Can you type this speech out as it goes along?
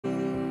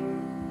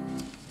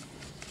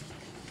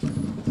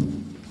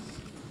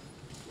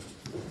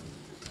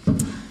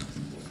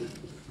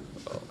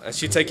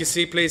As you take your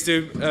seat, please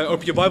do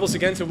open your Bibles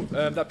again to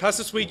that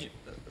passage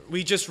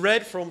we just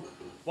read from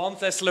 1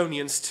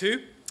 Thessalonians 2.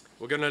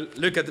 We're going to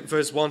look at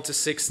verse 1 to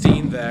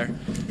 16 there.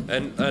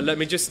 And let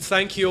me just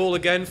thank you all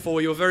again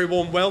for your very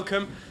warm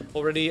welcome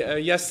already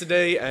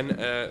yesterday.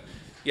 And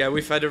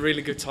we've had a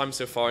really good time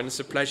so far. And it's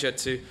a pleasure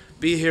to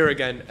be here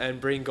again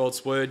and bring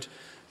God's word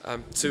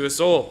to us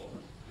all.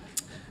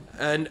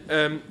 And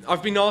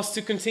I've been asked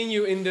to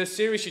continue in the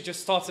series you just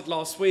started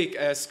last week,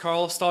 as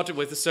Carl started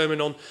with the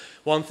sermon on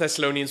 1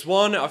 Thessalonians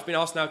 1. I've been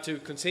asked now to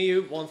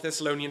continue 1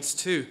 Thessalonians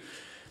 2.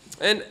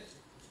 And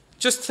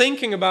just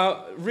thinking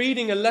about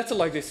reading a letter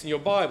like this in your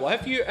Bible,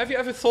 have you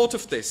ever thought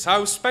of this?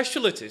 How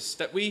special it is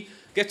that we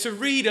get to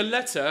read a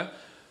letter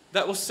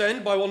that was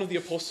sent by one of the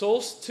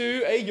apostles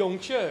to a young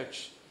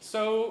church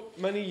so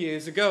many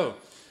years ago.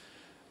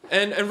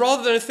 And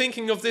rather than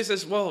thinking of this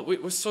as, well,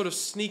 we're sort of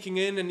sneaking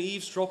in and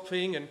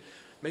eavesdropping, and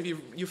maybe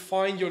you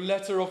find your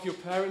letter of your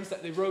parents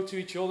that they wrote to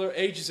each other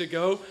ages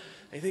ago,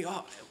 and you think,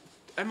 oh,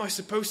 am I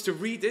supposed to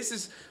read this?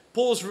 Is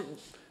Paul's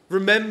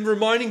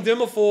reminding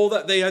them of all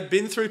that they had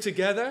been through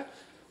together?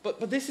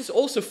 But this is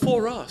also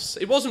for us.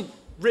 It wasn't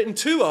written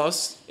to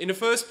us in the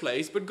first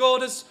place, but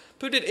God has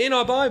put it in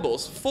our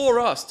Bibles for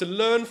us to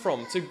learn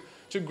from,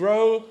 to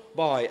grow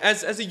by,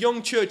 as a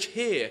young church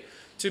here,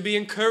 to be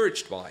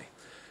encouraged by.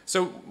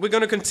 So we're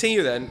going to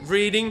continue then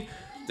reading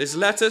this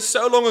letter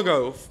so long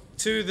ago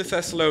to the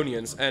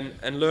Thessalonians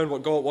and learn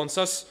what God wants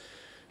us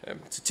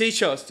to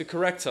teach us, to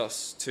correct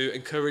us, to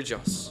encourage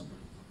us.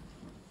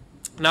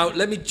 Now,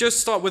 let me just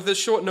start with a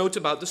short note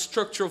about the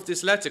structure of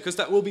this letter, because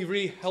that will be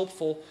really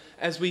helpful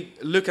as we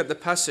look at the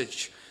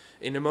passage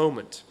in a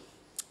moment.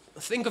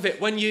 Think of it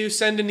when you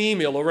send an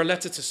email or a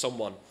letter to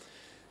someone.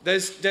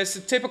 There's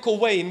a typical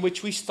way in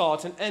which we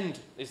start and end,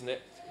 isn't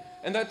it?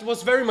 And that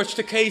was very much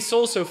the case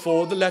also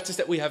for the letters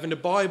that we have in the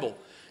Bible.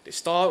 They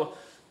start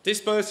this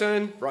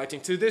person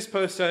writing to this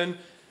person,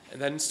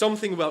 and then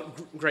something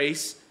about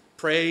grace,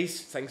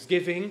 praise,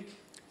 thanksgiving,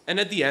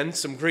 and at the end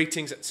some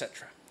greetings,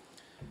 etc.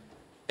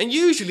 And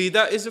usually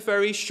that is a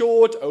very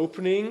short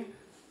opening,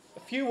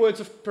 a few words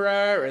of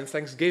prayer and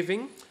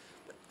thanksgiving.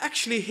 But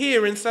actually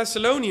here in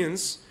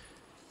Thessalonians,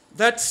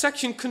 that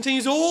section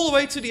continues all the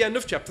way to the end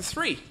of chapter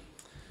 3.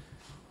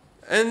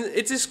 And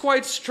it is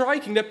quite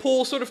striking that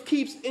Paul sort of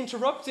keeps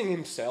interrupting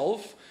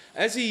himself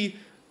as he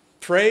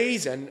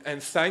prays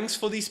and thanks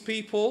for these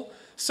people.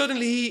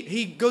 Suddenly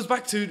he goes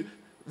back to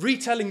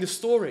retelling the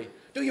story.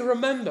 Do you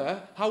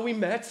remember how we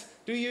met?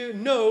 Do you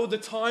know the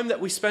time that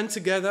we spent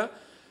together?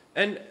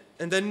 And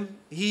then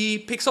he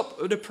picks up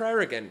the prayer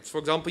again. For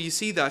example, you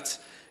see that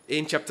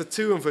in chapter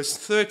 2 and verse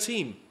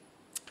 13.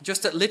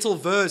 Just that little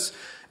verse.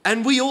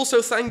 And we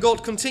also thank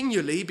God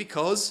continually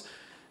because...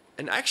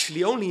 And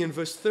actually, only in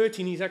verse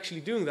 13 he's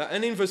actually doing that.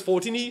 And in verse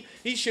 14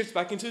 he shifts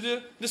back into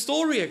the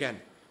story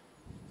again.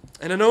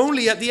 And then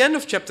only at the end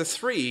of chapter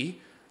 3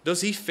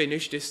 does he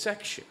finish this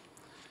section.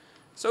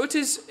 So it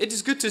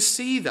is good to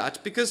see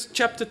that, because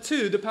chapter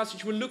 2, the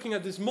passage we're looking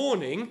at this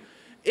morning,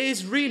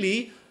 is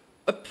really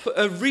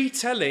a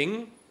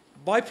retelling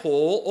by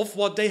Paul of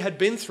what they had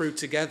been through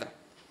together.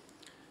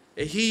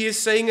 He is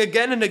saying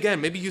again and again,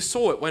 maybe you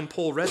saw it when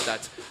Paul read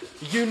that,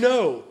 you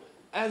know,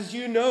 as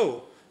you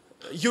know,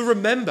 you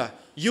remember,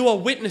 you are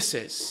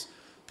witnesses.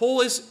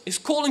 Paul is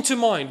calling to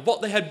mind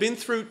what they had been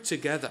through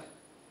together.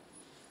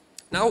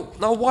 Now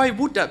why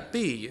would that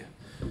be?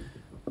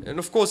 And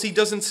of course he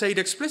doesn't say it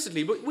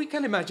explicitly, but we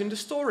can imagine the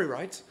story,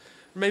 right?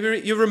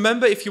 Maybe you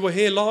remember, if you were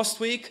here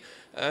last week,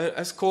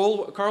 as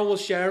Carl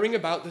was sharing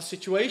about the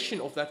situation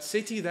of that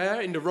city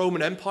there in the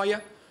Roman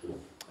Empire,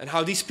 and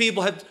how these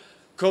people had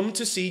come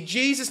to see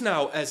Jesus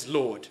now as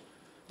Lord.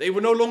 They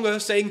were no longer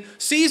saying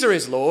Caesar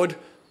is Lord,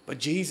 but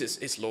Jesus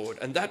is Lord.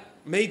 And that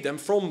made them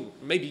from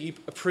maybe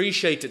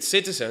appreciated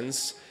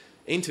citizens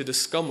into the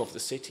scum of the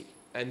city.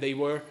 And they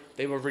were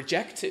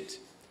rejected.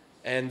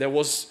 And there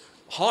was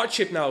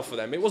hardship now for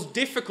them. It was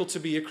difficult to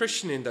be a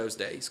Christian in those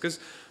days, because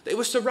they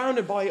were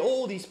surrounded by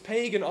all these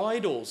pagan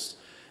idols.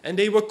 And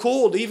they were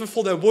called, even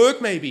for their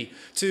work maybe,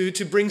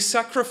 to bring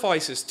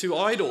sacrifices to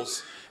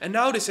idols. And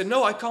now they said,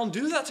 no, I can't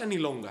do that any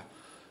longer.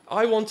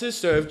 I want to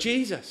serve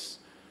Jesus.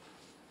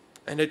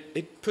 And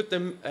it put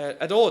them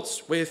at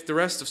odds with the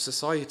rest of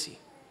society.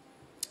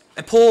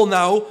 And Paul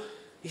now,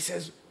 he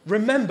says,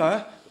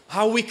 remember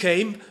how we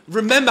came.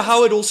 Remember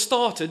how it all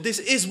started. This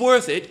is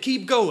worth it.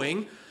 Keep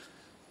going.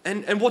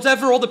 And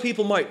whatever other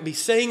people might be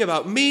saying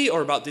about me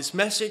or about this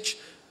message,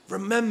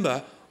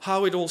 remember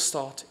how it all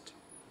started.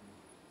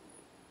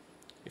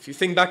 If you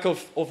think back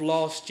of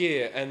last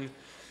year and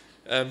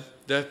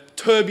the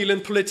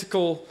turbulent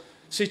political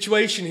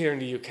situation here in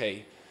the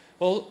UK,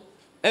 well,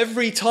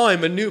 every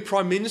time a new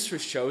prime minister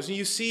is chosen,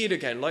 you see it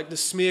again, like the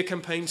smear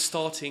campaign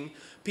starting,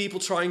 people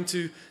trying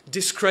to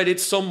discredit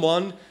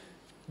someone,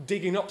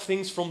 digging up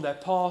things from their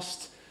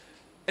past.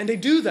 And they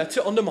do that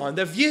to undermine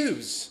their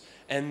views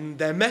and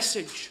their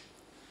message.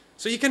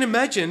 So you can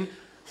imagine,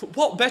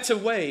 what better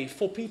way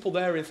for people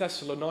there in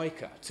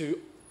Thessalonica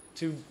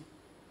to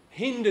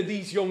hinder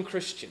these young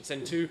Christians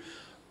and to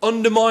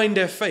undermine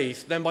their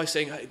faith than by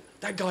saying, hey,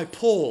 that guy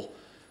Paul,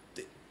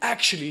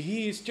 actually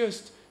he is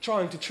just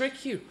trying to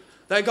trick you.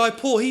 That guy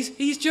Paul,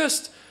 he's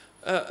just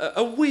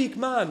a weak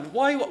man.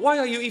 Why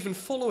are you even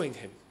following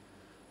him?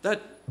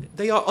 That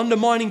they are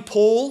undermining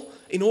Paul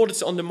in order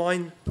to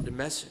undermine the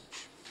message.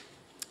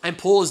 And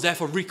Paul is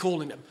therefore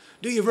recalling them.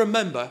 Do you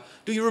remember?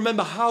 Do you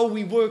remember how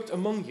we worked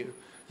among you?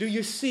 Do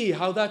you see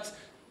how that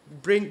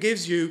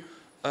gives you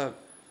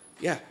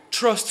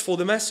trust for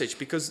the message?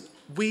 Because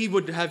we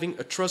were having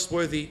a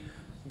trustworthy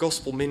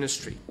gospel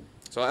ministry.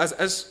 So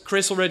as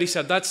Chris already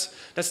said, that's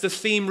the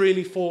theme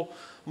really for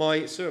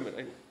my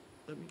sermon.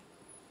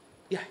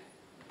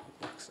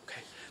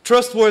 Okay.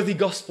 Trustworthy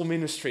gospel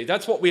ministry.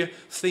 That's what we're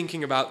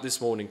thinking about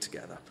this morning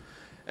together.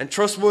 And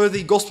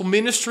trustworthy gospel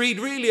ministry,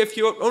 really, if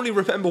you only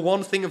remember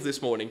one thing of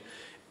this morning,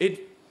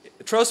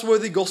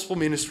 trustworthy gospel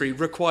ministry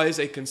requires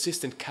a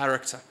consistent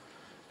character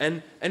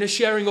and a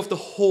sharing of the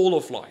whole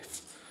of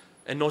life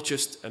and not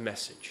just a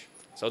message.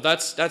 So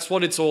that's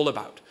what it's all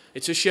about.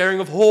 It's a sharing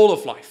of whole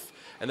of life,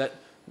 and that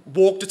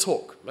walk the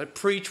talk, like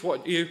preach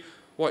what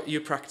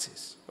you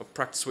practice, or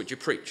practice what you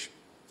preach.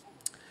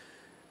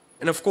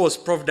 And of course,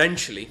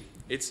 providentially,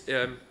 it's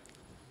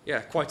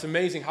quite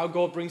amazing how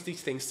God brings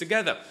these things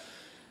together.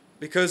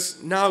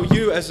 Because now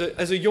you, as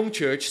a young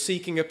church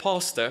seeking a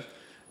pastor,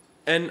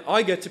 and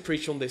I get to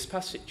preach on this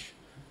passage,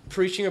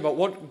 preaching about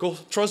what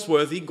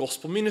trustworthy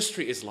gospel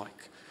ministry is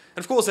like.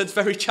 And of course, that's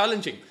very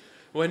challenging.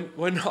 When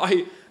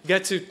I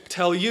get to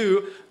tell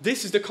you,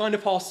 this is the kind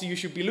of pastor you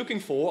should be looking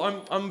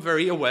for, I'm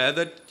very aware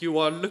that you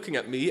are looking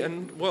at me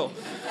and, well,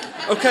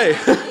 okay.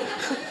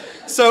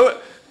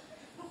 So,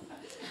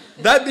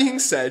 that being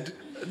said,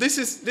 this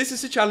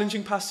is a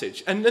challenging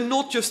passage. And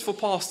not just for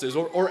pastors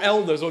or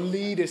elders or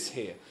leaders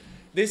here.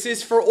 This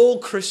is for all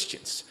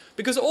Christians.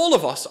 Because all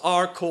of us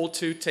are called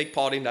to take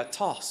part in that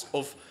task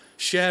of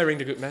sharing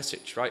the good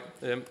message, right?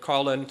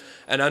 Carl and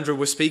Andrew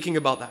were speaking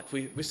about that.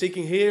 We're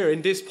seeking here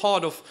in this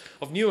part of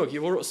Newark,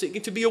 you are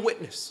seeking to be a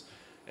witness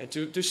and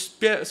to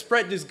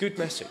spread this good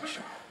message.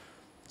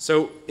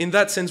 So in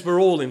that sense,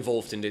 we're all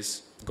involved in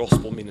this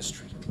gospel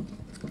ministry.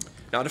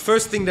 Now, the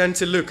first thing then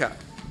to look at,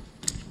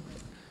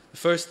 the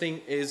first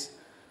thing is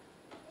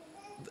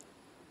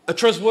a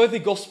trustworthy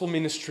gospel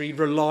ministry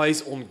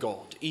relies on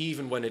God,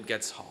 even when it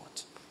gets hard.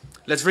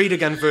 Let's read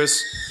again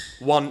verse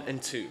 1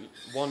 and 2.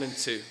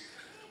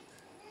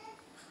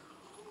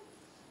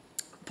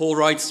 Paul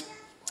writes,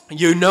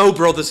 "You know,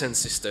 brothers and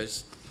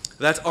sisters,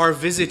 that our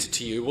visit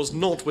to you was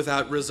not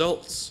without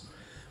results.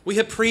 We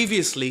had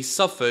previously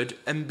suffered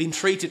and been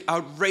treated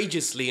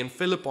outrageously in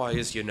Philippi,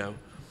 as you know.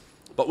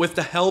 But with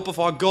the help of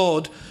our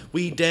God,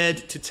 we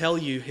dared to tell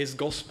you his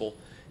gospel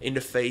in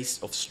the face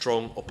of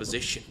strong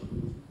opposition."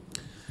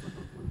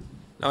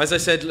 Now, as I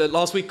said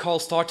last week, Carl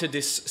started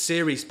this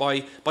series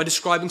by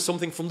describing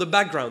something from the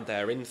background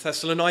there in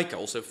Thessalonica,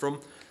 also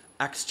from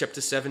Acts chapter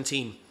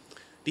 17.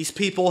 These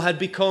people had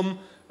become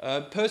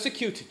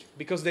persecuted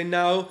because they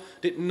now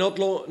did no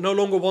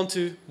longer want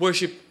to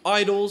worship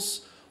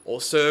idols or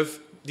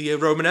serve the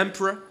Roman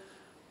emperor.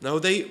 No,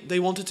 they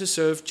wanted to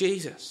serve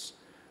Jesus,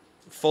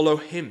 follow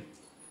him.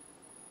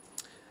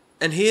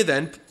 And here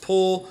then,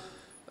 Paul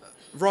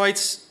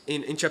writes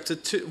in chapter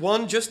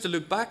 1, just to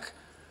look back,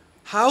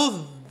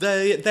 how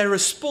their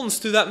response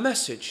to that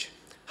message,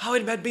 how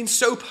it had been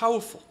so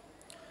powerful.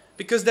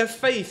 Because their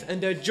faith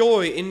and their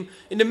joy in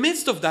the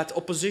midst of that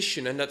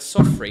opposition and that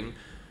suffering,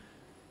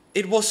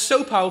 it was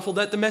so powerful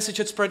that the message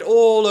had spread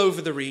all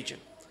over the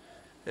region.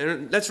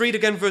 And let's read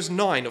again verse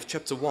 9 of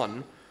chapter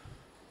 1.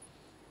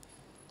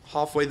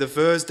 Halfway the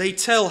verse, "They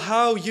tell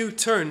how you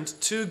turned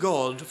to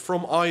God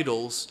from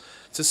idols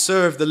to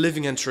serve the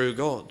living and true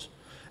God,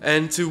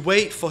 and to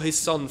wait for his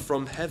Son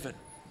from heaven."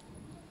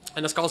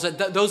 And as Carl said,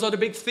 those are the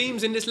big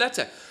themes in this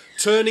letter.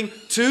 Turning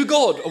to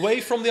God, away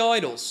from the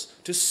idols,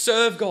 to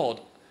serve God,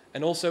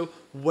 and also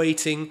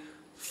waiting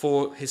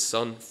for his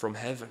Son from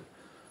heaven.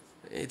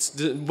 It's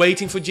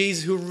waiting for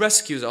Jesus who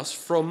rescues us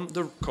from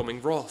the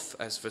coming wrath,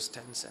 as verse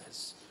 10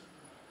 says.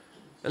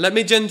 And let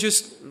me then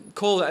just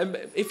call,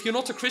 if you're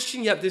not a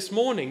Christian yet this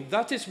morning,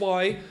 that is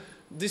why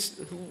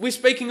we're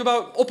speaking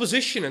about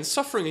opposition and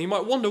suffering. And you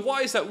might wonder,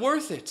 why is that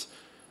worth it?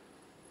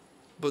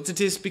 But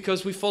it is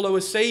because we follow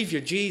a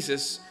Savior,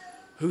 Jesus,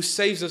 who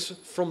saves us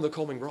from the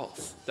coming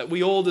wrath that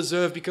we all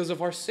deserve because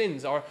of our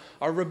sins, our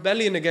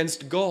rebellion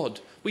against God.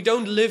 We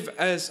don't live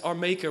as our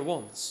Maker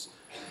wants.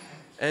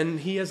 And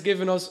he has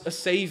given us a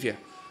Savior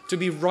to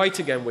be right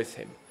again with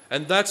him.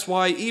 And that's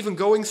why even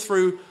going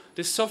through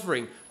this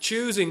suffering,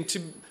 choosing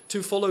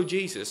to follow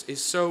Jesus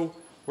is so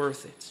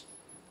worth it.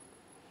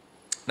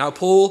 Now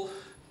Paul,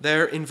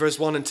 there in verse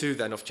 1 and 2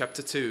 then of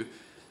chapter 2,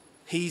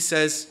 he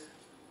says,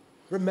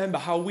 remember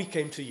how we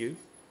came to you.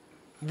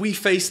 We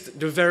faced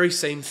the very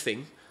same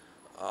thing.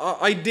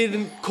 I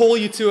didn't call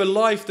you to a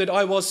life that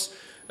I was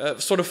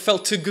sort of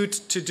felt too good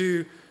to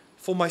do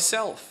for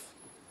myself.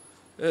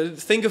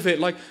 Think of it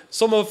like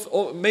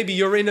maybe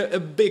you're in a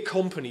big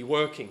company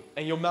working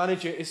and your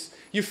manager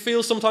you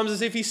feel sometimes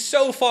as if he's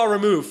so far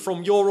removed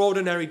from your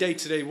ordinary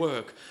day-to-day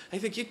work. I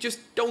think you just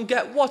don't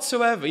get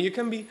whatsoever. You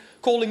can be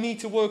calling me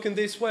to work in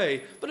this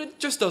way, but it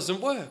just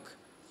doesn't work.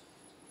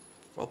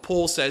 Well,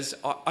 Paul says,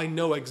 I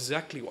know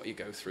exactly what you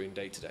go through in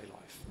day-to-day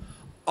life.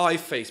 I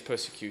face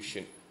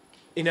persecution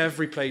in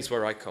every place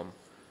where I come.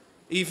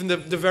 Even the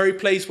very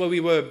place where we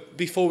were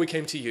before we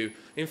came to you,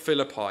 in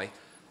Philippi,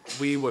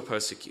 we were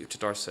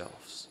persecuted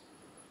ourselves.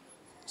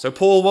 So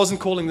Paul wasn't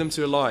calling them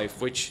to a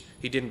life which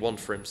he didn't want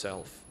for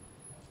himself.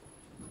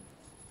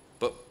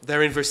 But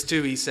there in verse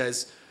 2 he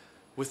says,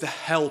 with the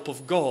help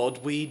of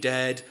God, we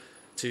dared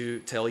to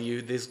tell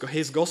you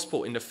his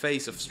gospel in the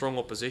face of strong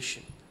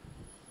opposition.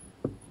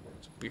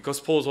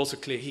 Because Paul's also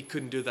clear, he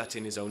couldn't do that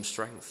in his own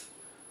strength.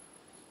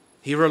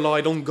 He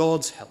relied on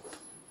God's help.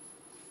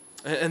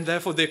 And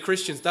therefore, dear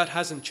Christians, that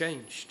hasn't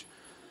changed.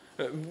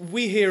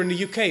 We here in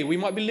the UK, we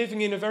might be living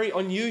in a very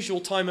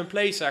unusual time and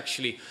place,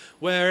 actually,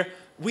 where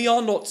we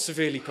are not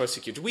severely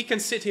persecuted. We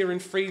can sit here in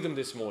freedom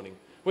this morning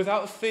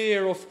without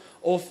fear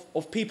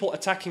of people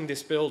attacking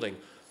this building,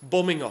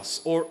 bombing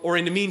us, or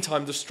in the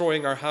meantime,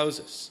 destroying our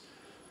houses.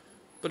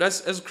 But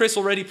as Chris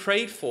already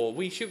prayed for,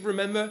 we should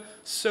remember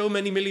so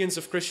many millions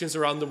of Christians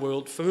around the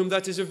world for whom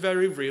that is a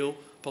very real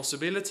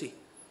possibility.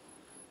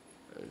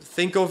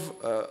 Think of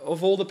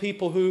all the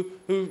people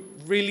who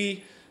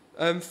really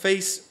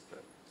face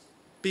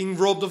being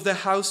robbed of their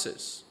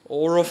houses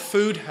or of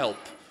food help,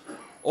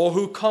 or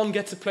who can't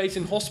get a place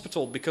in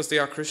hospital because they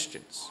are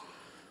Christians,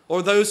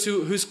 or those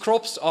whose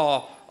crops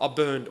are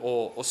burned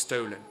or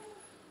stolen,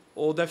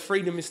 or their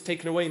freedom is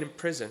taken away in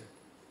prison.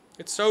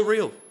 It's so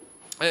real.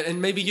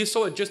 And maybe you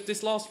saw it just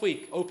this last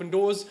week. Open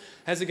Doors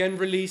has again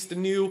released a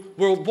new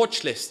World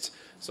Watch List,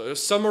 so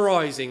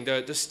summarizing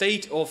the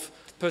state of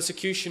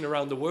persecution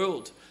around the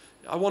world.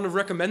 I want to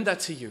recommend that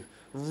to you.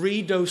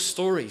 Read those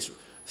stories.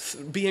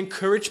 Be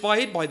encouraged by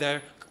it,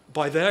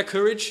 by their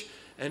courage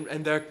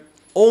and their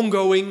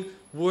ongoing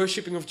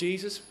worshipping of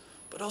Jesus,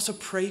 but also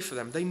pray for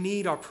them. They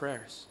need our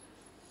prayers.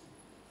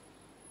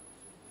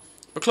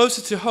 But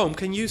closer to home,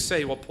 can you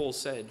say what Paul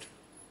said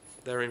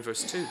there in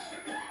verse 2?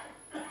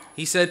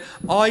 He said,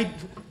 I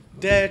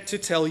dare to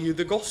tell you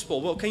the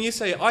gospel. Well, can you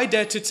say, I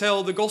dare to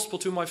tell the gospel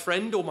to my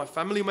friend or my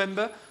family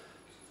member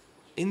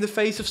in the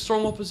face of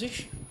strong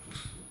opposition?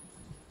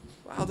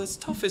 Wow, that's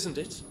tough, isn't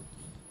it?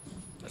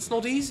 That's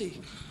not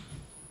easy.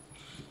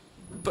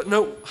 But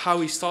note how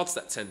he starts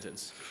that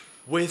sentence.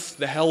 With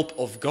the help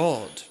of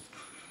God,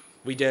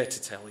 we dare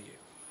to tell you.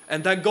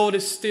 And that God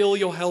is still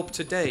your help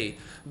today.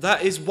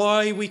 That is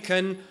why we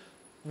can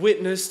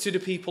witness to the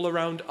people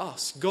around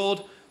us.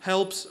 God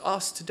helps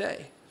us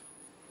today.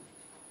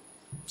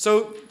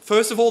 So,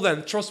 first of all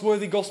then,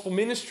 trustworthy gospel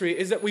ministry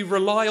is that we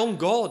rely on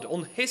God,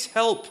 on His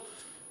help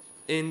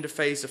in the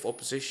face of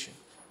opposition.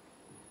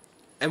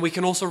 And we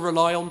can also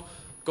rely on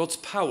God's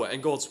power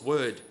and God's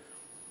word.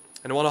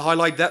 And I want to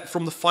highlight that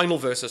from the final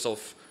verses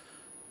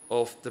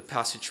of the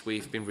passage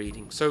we've been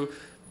reading. So,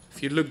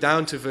 if you look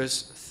down to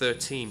verse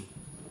 13,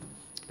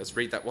 let's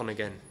read that one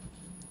again.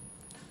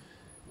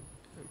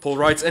 Paul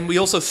writes, and we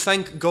also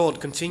thank God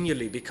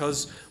continually,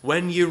 because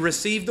when you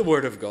received the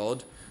word of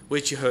God,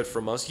 which you heard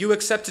from us, you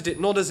accepted it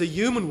not as a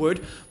human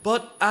word,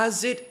 but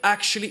as it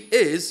actually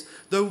is,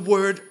 the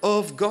word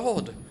of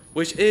God,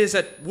 which is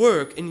at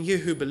work in you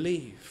who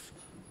believe.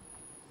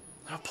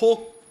 Now,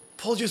 Paul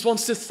just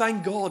wants to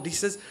thank God. He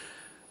says,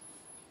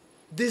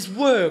 this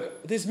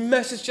work, this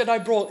message that I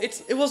brought,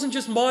 it wasn't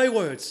just my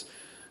words,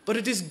 but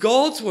it is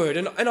God's word.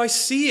 And I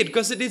see it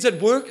because it is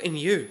at work in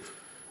you.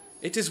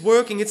 It is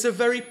working. It's a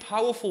very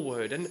powerful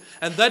word. And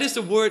that is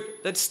the word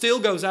that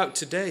still goes out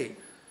today.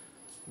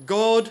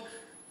 God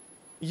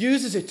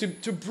uses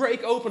it to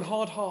break open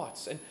hard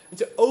hearts and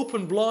to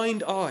open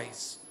blind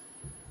eyes.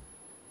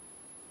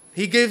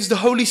 He gives the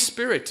Holy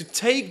Spirit to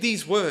take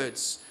these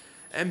words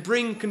and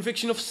bring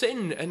conviction of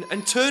sin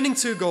and turning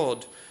to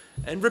God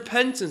and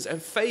repentance and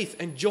faith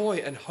and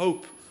joy and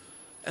hope.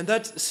 And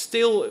that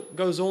still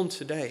goes on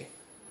today.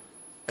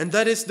 And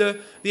that is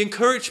the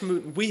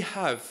encouragement we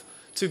have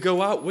to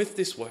go out with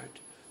this word,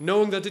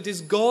 knowing that it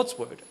is God's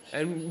word.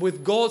 And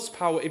with God's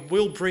power, it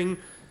will bring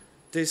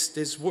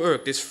this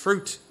work, this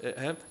fruit.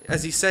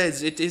 As he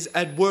says, it is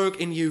at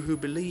work in you who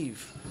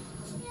believe.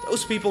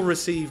 Those people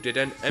received it,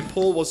 and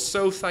Paul was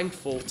so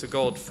thankful to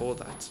God for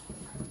that.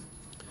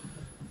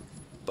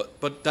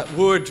 But that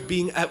word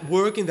being at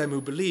work in them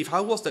who believe,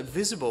 how was that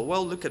visible?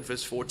 Well, look at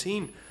verse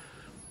 14.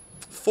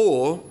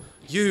 For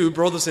you,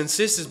 brothers and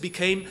sisters,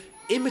 became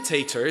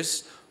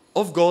imitators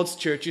of God's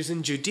churches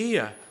in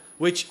Judea,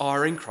 which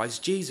are in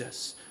Christ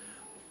Jesus.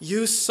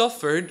 You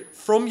suffered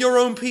from your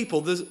own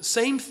people the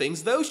same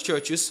things those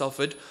churches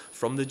suffered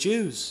from the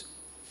Jews.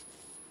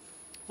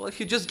 Well, if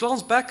you just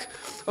glance back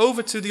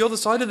over to the other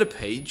side of the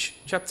page,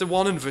 chapter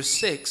 1 and verse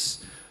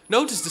 6,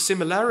 notice the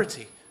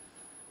similarity.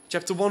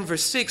 Chapter 1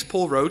 verse 6,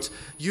 Paul wrote,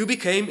 you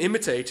became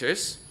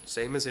imitators,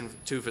 same as in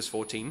 2 verse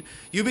 14,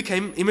 you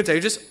became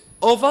imitators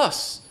of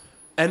us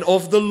and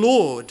of the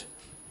Lord.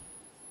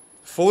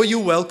 For you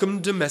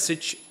welcomed the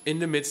message in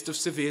the midst of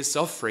severe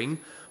suffering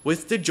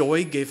with the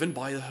joy given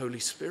by the Holy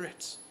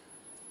Spirit.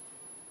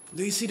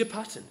 Do you see the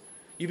pattern?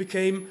 You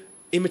became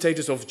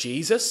imitators of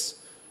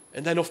Jesus,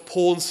 and then of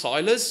Paul and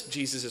Silas,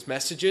 Jesus'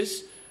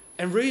 messages,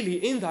 and really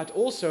in that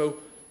also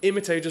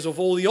imitators of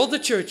all the other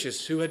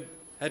churches who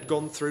had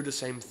gone through the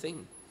same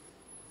thing.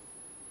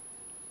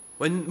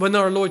 When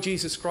our Lord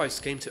Jesus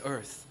Christ came to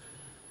earth,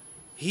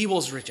 he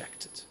was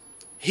rejected.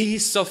 He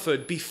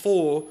suffered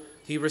before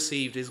he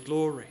received his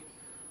glory.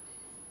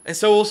 And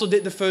so also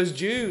did the first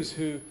Jews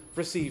who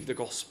received the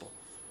gospel.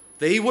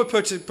 They were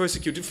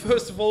persecuted,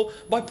 first of all,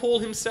 by Paul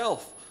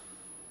himself.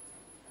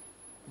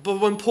 But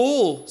when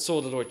Paul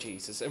saw the Lord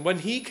Jesus, and when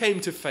he came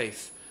to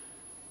faith,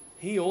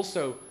 he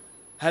also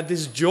had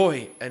this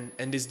joy and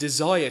this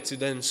desire to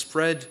then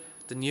spread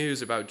the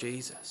news about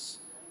Jesus.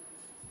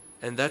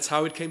 And that's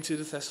how it came to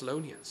the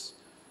Thessalonians.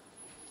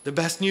 The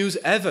best news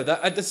ever,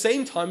 that at the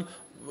same time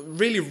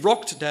really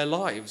rocked their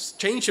lives,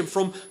 changed them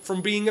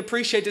from being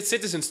appreciated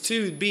citizens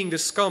to being the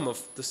scum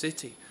of the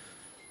city.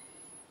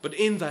 But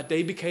in that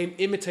they became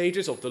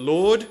imitators of the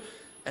Lord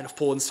and of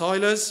Paul and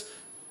Silas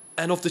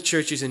and of the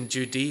churches in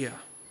Judea.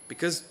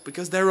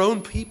 Because their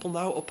own people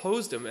now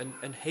oppose them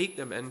and hate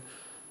them and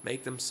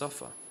make them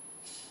suffer.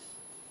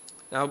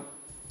 Now,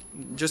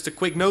 just a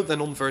quick note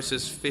then on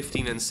verses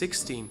 15 and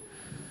 16.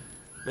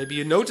 Maybe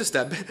you noticed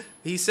that.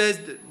 He says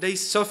they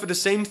suffer the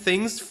same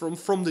things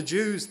from the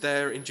Jews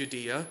there in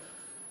Judea.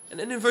 And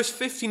then in verse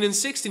 15 and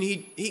 16,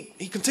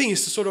 he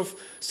continues to sort of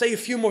say a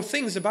few more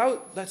things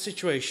about that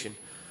situation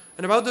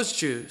and about those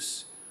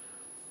Jews.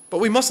 But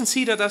we mustn't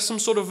see that as some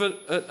sort of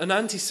an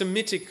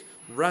anti-Semitic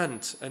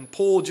rant and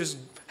Paul just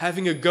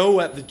having a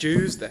go at the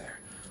Jews there.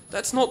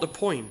 That's not the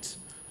point.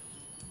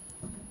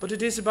 But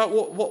it is about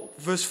what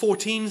verse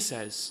 14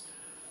 says.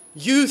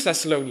 You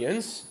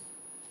Thessalonians,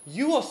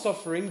 you are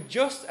suffering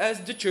just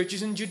as the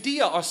churches in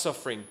Judea are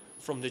suffering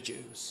from the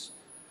Jews.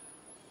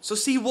 So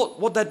see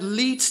what that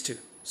leads to.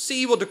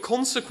 See what the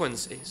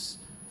consequence is.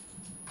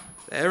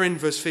 There in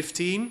verse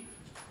 15,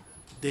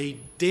 they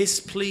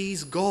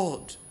displease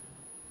God.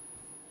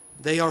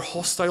 They are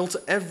hostile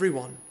to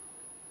everyone.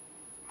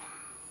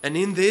 And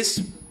in this,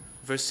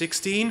 verse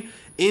 16,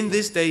 in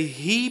this they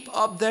heap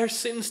up their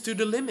sins to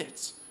the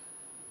limit.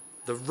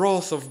 The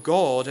wrath of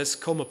God has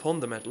come upon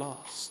them at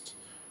last.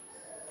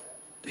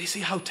 Do you see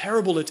how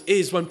terrible it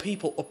is when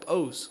people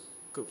oppose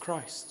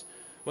Christ?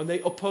 When they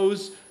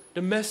oppose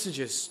the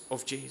messages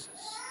of Jesus?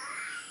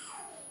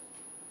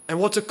 And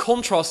what a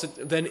contrast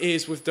it then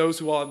is with those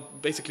who are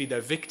basically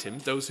their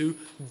victims, those who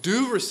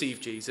do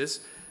receive Jesus.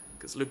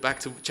 Because look back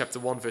to chapter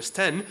 1 verse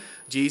 10,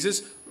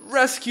 Jesus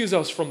rescues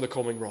us from the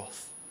coming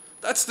wrath.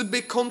 That's the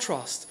big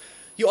contrast.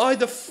 You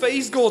either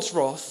face God's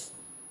wrath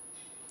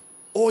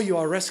or you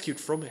are rescued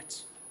from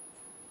it.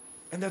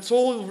 And that's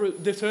all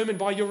determined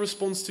by your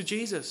response to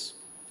Jesus.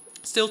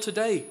 Still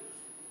today,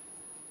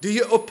 do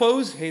you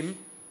oppose him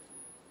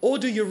or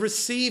do you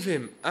receive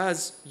him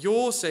as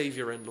your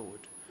Savior and Lord?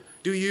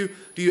 Do you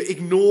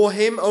ignore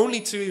him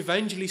only to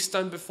eventually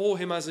stand before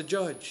him as a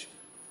judge?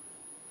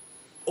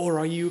 Or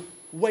are you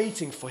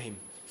waiting for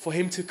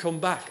him to come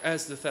back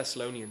as the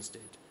Thessalonians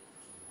did?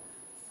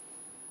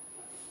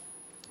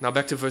 Now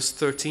back to verse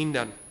 13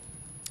 then.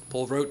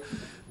 Paul wrote,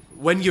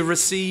 when you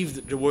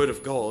received the word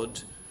of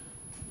God,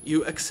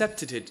 you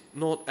accepted it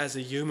not as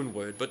a human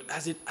word, but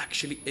as it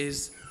actually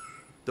is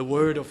the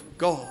word of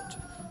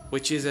God,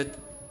 which is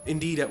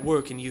indeed at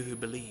work in you who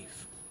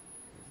believe.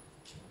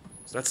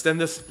 So that's then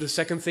the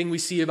second thing we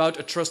see about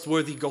a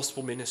trustworthy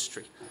gospel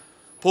ministry.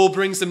 Paul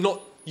brings them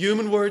not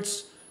human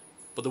words,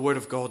 but the word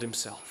of God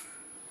himself.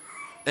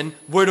 And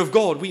word of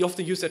God, we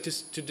often use that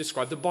to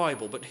describe the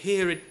Bible, but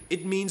here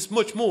it means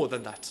much more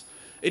than that.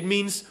 It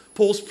means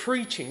Paul's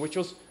preaching, which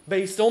was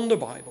based on the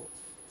Bible.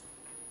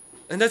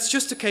 And that's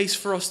just the case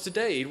for us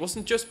today. It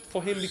wasn't just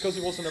for him because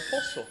he was an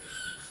apostle.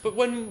 But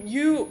when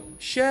you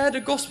share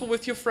the gospel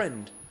with your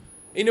friend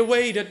in a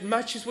way that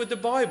matches with the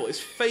Bible, is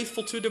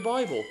faithful to the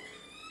Bible,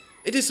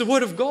 it is the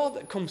word of God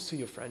that comes to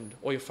your friend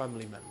or your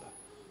family member.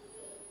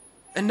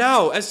 And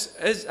now, as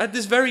at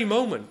this very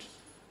moment,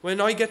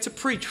 when I get to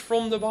preach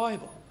from the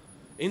Bible,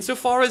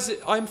 insofar as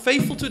I'm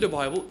faithful to the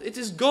Bible, it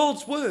is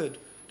God's word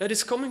that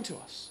is coming to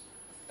us.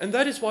 And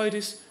that is why it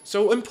is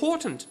so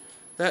important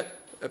that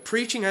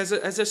preaching has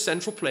a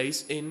central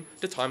place in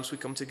the times we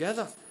come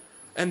together.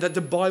 And that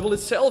the Bible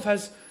itself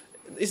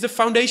is the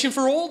foundation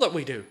for all that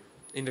we do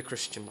in the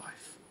Christian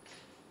life.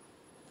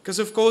 Because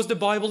of course the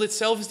Bible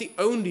itself is the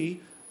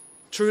only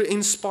true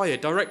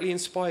inspired, directly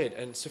inspired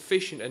and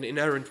sufficient and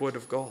inerrant word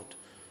of God.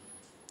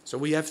 So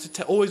we have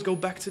to always go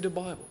back to the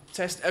Bible.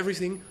 Test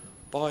everything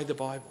by the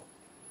Bible.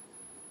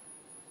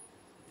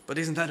 But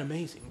isn't that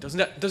amazing?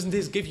 Doesn't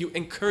this give you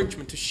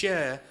encouragement to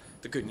share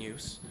the good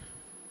news?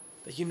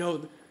 That you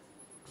know,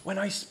 when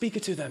I speak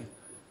it to them,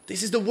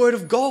 this is the word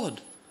of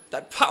God.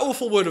 That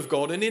powerful word of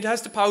God. And it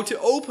has the power to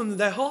open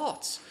their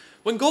hearts.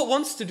 When God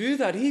wants to do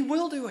that, he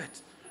will do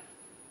it.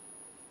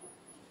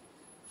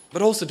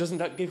 But also, doesn't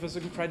that give us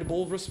an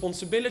incredible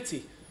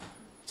responsibility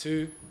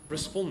to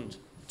respond,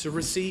 to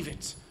receive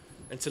it,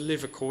 and to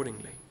live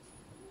accordingly?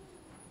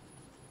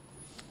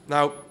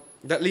 Now,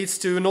 that leads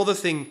to another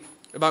thing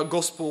about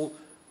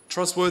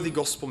trustworthy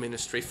gospel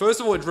ministry. First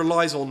of all, it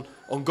relies on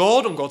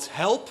God, on God's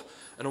help,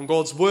 and on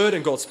God's word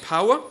and God's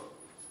power.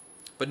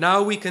 But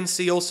now we can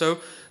see also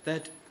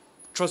that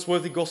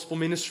trustworthy gospel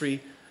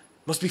ministry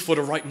must be for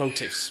the right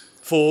motives,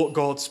 for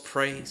God's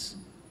praise.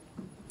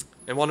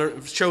 I want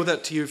to show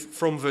that to you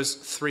from verse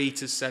 3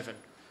 to 7.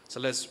 So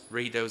let's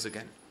read those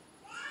again.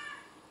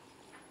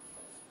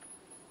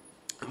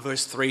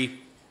 Verse 3,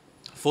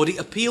 "For the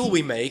appeal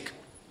we make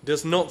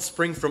does not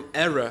spring from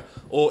error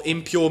or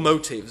impure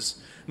motives,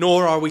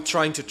 nor are we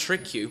trying to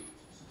trick you.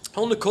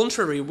 On the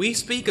contrary, we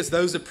speak as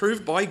those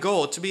approved by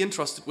God to be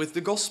entrusted with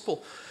the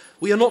gospel.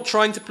 We are not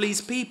trying to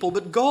please people,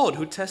 but God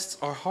who tests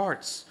our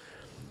hearts.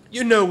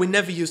 You know we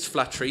never used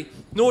flattery,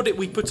 nor did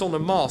we put on a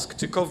mask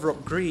to cover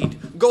up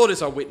greed. God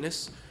is our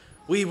witness.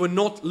 We were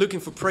not looking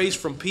for praise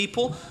from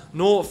people,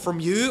 nor from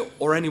you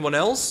or anyone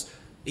else,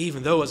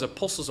 even though as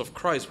apostles of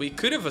Christ we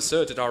could have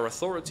asserted our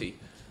authority.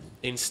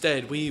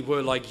 Instead, we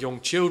were like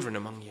young children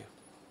among you."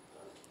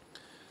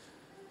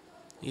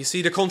 You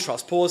see the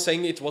contrast. Paul is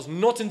saying it was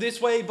not in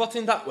this way, but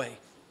in that way.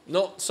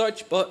 Not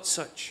such, but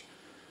such.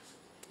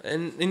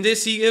 And in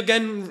this, he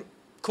again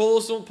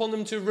calls upon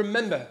them to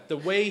remember the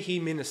way he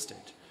ministered.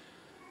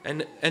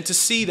 And to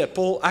see that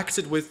Paul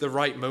acted with the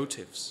right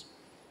motives.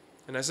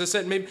 And as I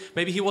said,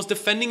 maybe he was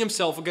defending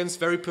himself against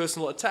very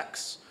personal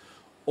attacks.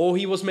 Or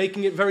he was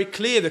making it very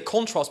clear the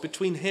contrast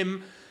between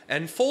him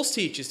and false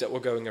teachers that were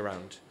going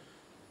around.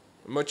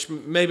 Much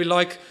maybe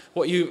like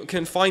what you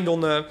can find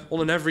on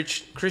an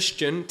average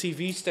Christian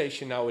TV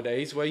station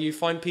nowadays, where you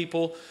find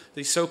people,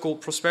 these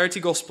so-called prosperity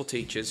gospel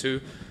teachers,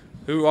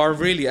 who are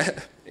really,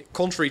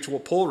 contrary to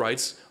what Paul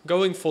writes,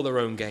 going for their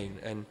own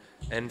gain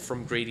and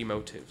from greedy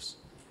motives.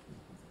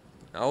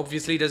 Now,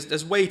 obviously,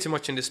 there's way too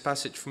much in this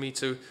passage for me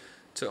to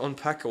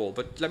unpack all,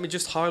 but let me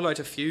just highlight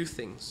a few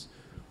things.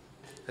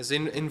 As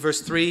in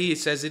verse 3, it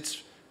says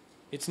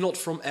it's not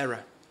from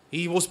error.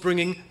 He was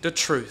bringing the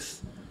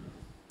truth.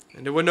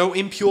 And there were no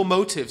impure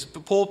motives,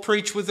 but Paul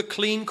preached with a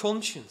clean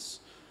conscience.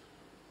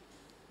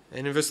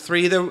 And in verse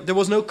 3, there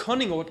was no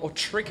cunning or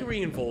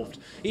trickery involved.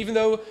 Even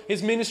though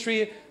his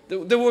ministry,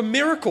 there were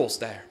miracles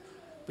there.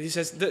 But he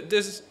says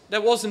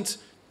that wasn't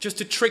just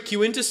to trick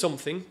you into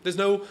something. There's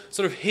no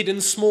sort of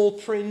hidden small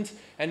print,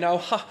 and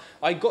now,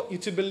 I got you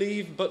to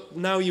believe, but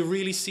now you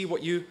really see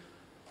what you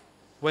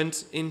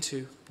went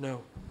into.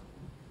 No.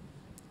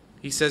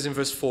 He says in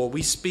verse 4,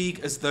 "We speak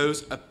as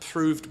those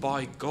approved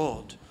by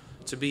God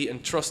to be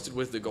entrusted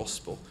with the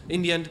gospel."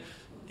 In the end,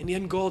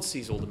 God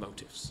sees all the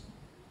motives.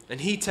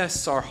 And he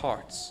tests our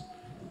hearts.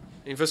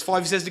 In verse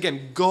 5 he says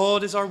again,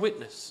 God is our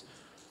witness.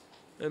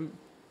 And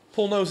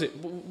Paul knows it.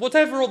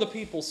 Whatever other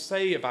people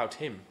say about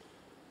him,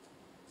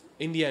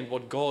 in the end,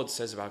 what God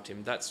says about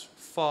him, that's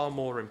far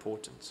more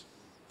important.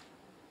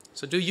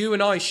 So do you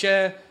and I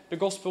share the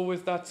gospel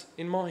with that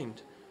in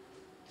mind?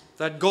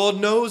 That God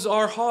knows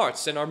our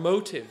hearts and our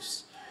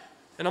motives.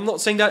 And I'm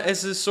not saying that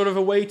as a sort of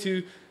a way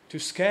to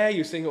scare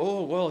you, saying,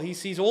 oh, well, he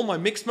sees all my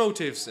mixed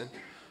motives. And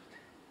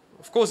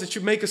of course, it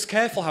should make us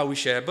careful how we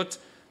share. But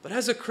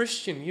as a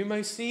Christian, you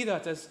may see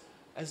that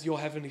as your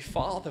Heavenly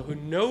Father who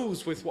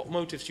knows with what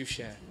motives you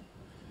share.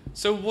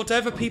 So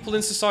whatever people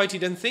in society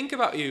then think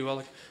about you,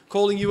 like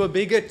calling you a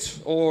bigot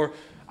or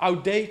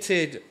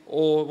outdated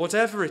or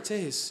whatever it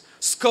is,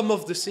 scum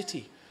of the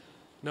city.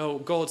 No,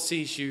 God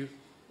sees you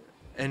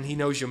and he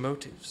knows your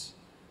motives.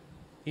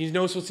 He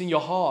knows what's in your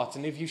heart.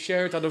 And if you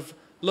share it out of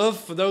love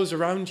for those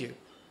around you,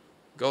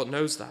 God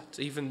knows that,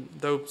 even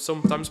though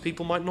sometimes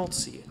people might not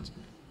see it.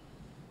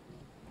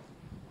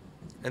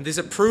 And this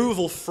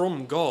approval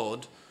from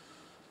God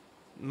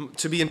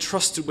to be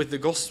entrusted with the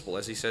gospel,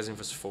 as he says in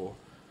verse 4,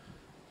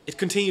 it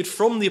continued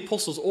from the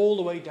apostles all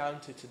the way down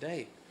to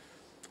today.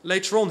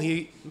 Later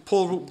on,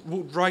 Paul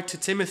would write to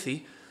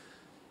Timothy,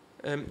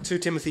 2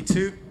 Timothy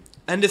 2,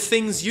 "And the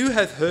things you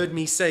have heard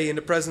me say in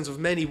the presence of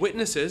many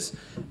witnesses,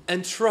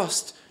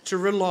 entrust to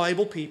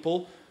reliable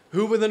people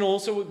who will then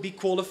also be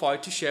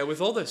qualified to share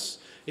with others."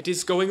 It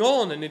is going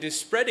on and it is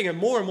spreading, and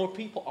more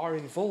people are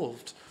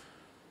involved.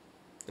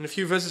 And a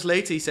few verses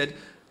later he said,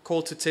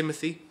 called to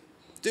Timothy,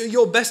 "Do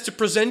your best to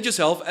present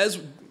yourself as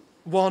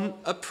one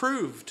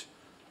approved,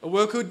 a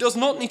worker who does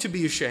not need to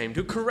be ashamed,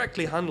 who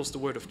correctly handles the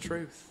word of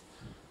truth."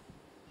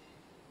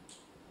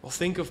 Well,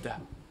 think of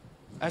that.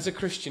 As a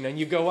Christian, and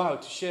you go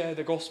out to share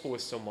the gospel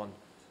with someone,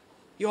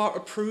 you are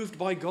approved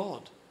by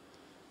God.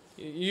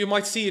 You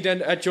might see it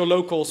at your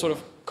local sort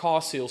of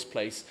car sales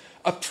place.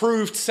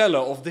 Approved seller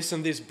of this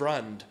and this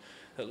brand.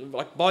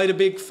 Like by the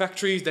big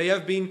factories, they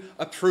have been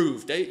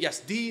approved. Yes,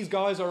 these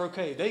guys are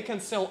okay. They can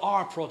sell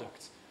our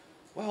product.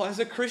 Well, as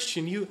a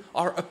Christian, you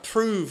are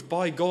approved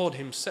by God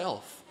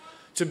himself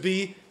to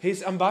be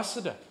his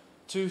ambassador,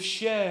 to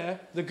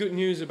share the good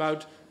news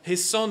about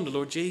his son, the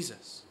Lord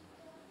Jesus.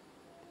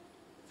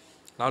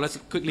 Now let's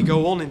quickly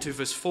go on into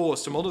verse 4,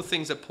 some other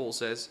things that Paul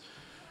says.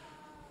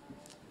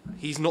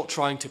 He's not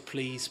trying to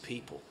please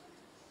people,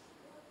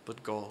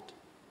 but God.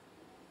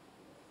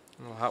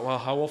 Well,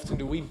 how often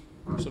do we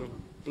sort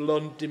of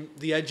blunt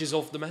the edges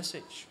of the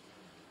message?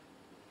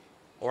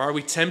 Or are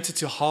we tempted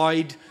to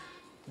hide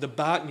the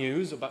bad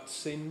news about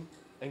sin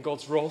and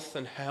God's wrath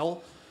and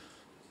hell?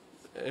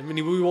 I mean,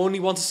 we only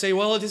want to say,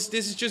 well, this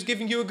is just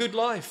giving you a good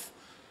life.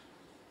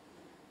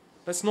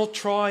 Let's not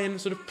try and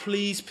sort of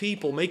please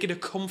people, make it a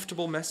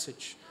comfortable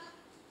message.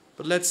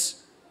 But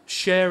let's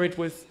share it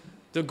with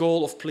the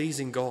goal of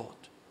pleasing God.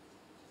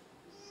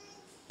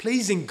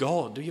 Pleasing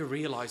God, do you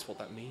realize what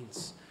that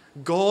means?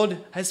 God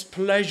has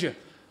pleasure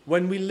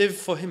when we live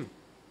for him.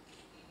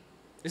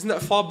 Isn't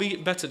that far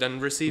better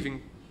than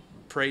receiving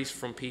praise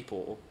from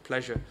people or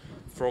pleasure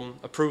from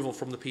approval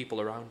from the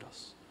people around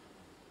us?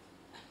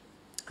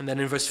 And then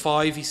in verse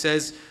 5 he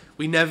says,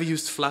 we never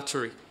used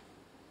flattery.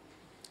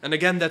 And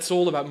again, that's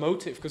all about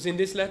motive, because in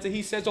this letter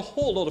he says a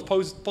whole lot of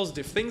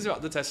positive things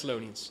about the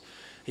Thessalonians.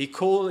 He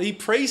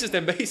praises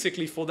them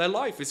basically for their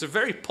life. It's a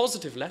very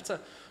positive letter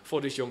for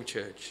this young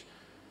church.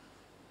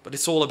 But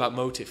it's all about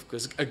motive,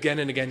 because again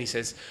and again he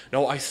says,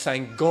 no, I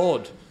thank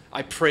God.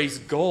 I praise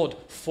God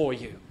for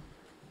you.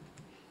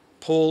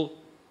 Paul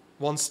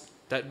wants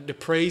that the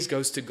praise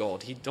goes to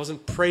God. He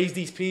doesn't praise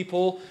these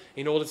people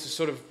in order to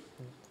sort of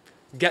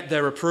get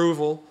their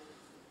approval.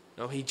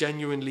 No, he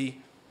genuinely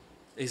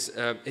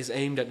is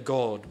aimed at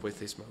God with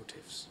his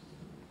motives.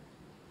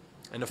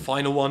 And the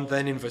final one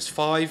then in verse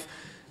 5,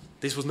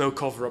 this was no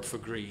cover-up for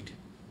greed.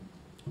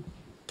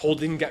 Paul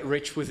didn't get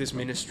rich with his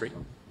ministry.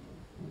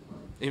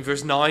 In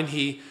verse 9,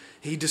 he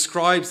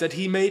describes that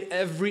he made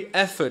every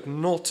effort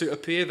not to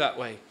appear that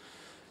way.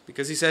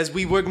 Because he says,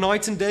 we work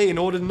night and day in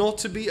order not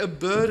to be a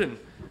burden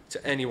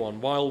to anyone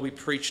while we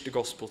preach the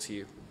gospel to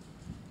you.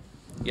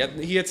 Yet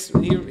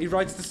he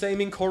writes the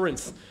same in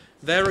Corinth.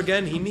 There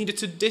again, he needed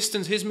to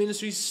distance his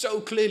ministry so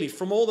clearly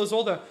from all those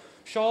other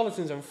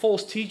charlatans and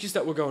false teachers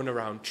that were going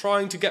around,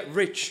 trying to get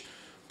rich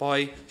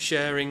by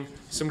sharing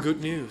some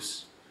good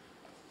news.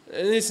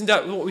 And isn't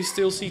that what we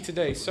still see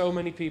today? So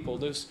many people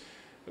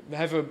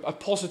have a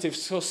positive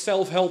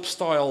self-help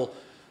style.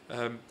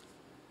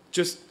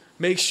 Just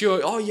make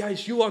sure, oh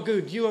yes, you are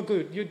good.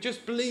 You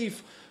just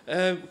believe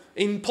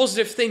in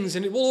positive things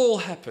and it will all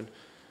happen.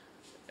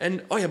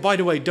 And, oh yeah, by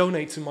the way,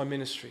 donate to my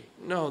ministry.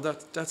 No,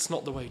 that's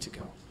not the way to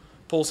go.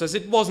 Paul says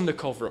it wasn't a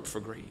cover-up for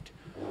greed.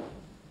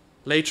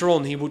 Later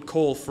on, he would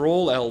call for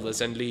all elders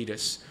and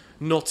leaders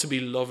not to be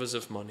lovers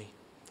of money.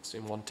 It's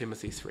in 1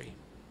 Timothy 3.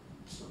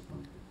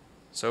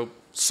 So,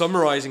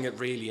 summarizing it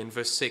really in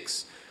verse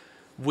 6,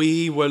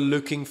 we were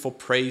looking for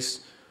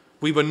praise.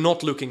 We were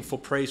not looking for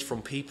praise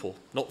from people,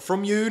 not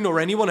from you nor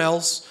anyone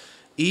else,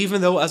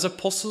 even though as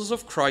apostles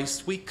of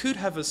Christ we could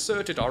have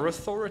asserted our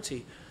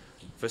authority.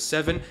 Verse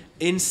 7,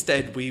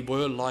 instead we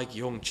were like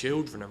young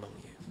children among you.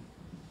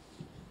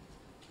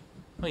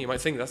 Well, you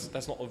might think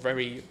that's not a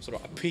very sort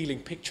of appealing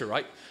picture,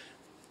 right?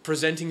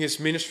 Presenting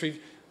his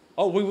ministry,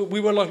 oh, we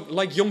were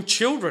like young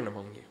children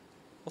among you.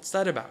 What's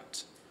that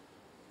about?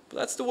 But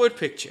that's the word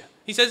picture.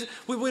 He says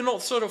we were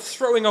not sort of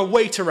throwing our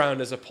weight around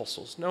as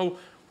apostles. No,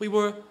 we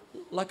were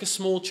like a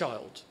small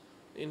child,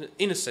 in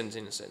a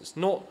sense,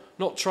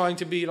 not trying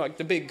to be like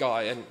the big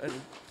guy and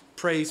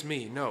praise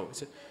me. No,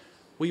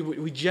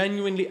 we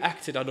genuinely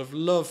acted out of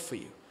love for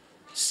you,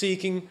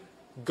 seeking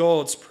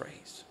God's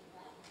praise.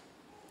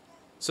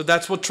 So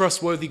that's what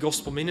trustworthy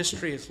gospel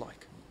ministry is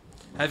like.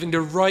 Having the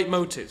right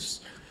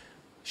motives,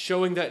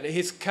 showing that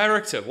his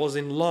character was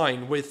in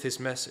line with his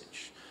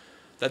message.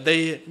 That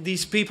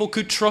these people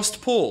could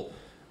trust Paul,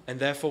 and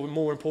therefore,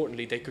 more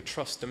importantly, they could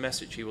trust the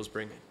message he was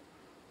bringing.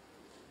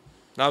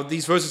 Now,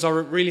 these verses are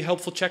a really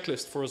helpful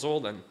checklist for us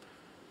all then,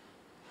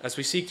 as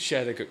we seek to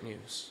share the good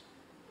news.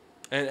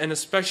 And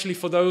especially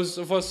for those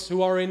of us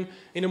who are in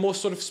a more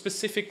sort of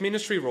specific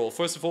ministry role.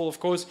 First of all, of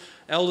course,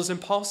 elders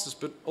and pastors,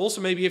 but also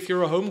maybe if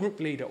you're a home group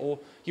leader or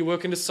you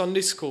work in a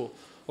Sunday school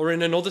or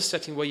in another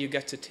setting where you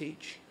get to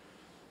teach.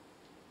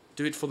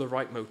 Do it for the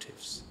right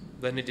motives.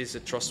 Then it is a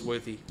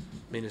trustworthy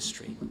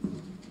ministry.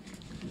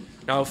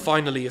 Now,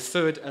 finally, a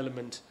third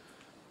element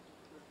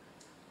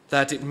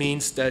that it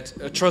means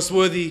that a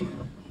trustworthy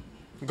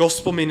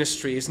gospel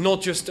ministry is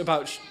not just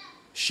about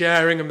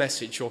sharing a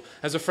message, or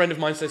as a friend of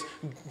mine says,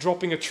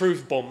 dropping a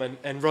truth bomb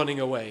and running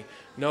away.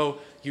 No,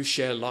 you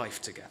share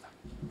life together.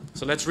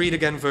 So let's read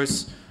again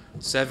verse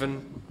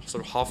 7,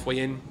 sort of halfway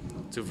in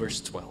to verse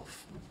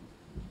 12.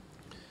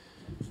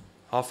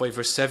 Halfway,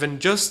 verse 7,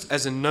 just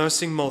as a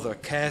nursing mother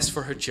cares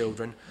for her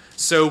children,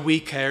 so we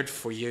cared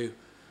for you.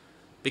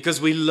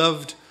 Because we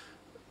loved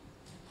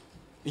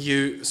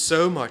you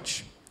so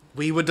much,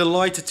 we were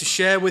delighted to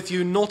share with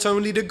you not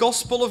only the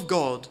gospel of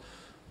God,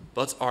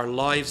 but our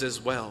lives as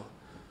well.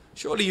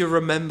 Surely you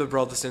remember,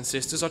 brothers and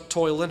sisters, our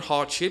toil and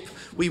hardship.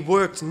 We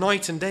worked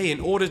night and day in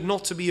order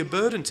not to be a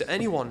burden to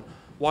anyone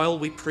while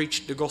we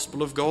preached the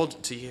gospel of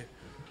God to you.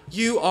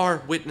 You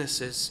are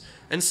witnesses,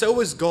 and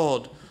so is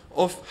God,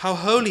 of how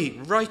holy,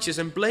 righteous,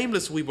 and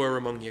blameless we were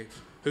among you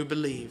who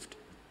believed.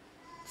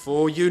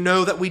 For you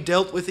know that we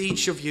dealt with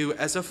each of you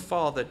as a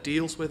father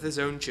deals with his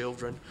own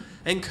children,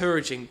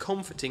 encouraging,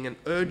 comforting, and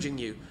urging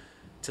you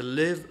to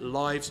live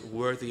lives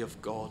worthy of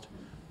God,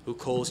 who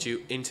calls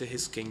you into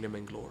his kingdom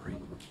and glory.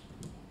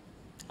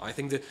 I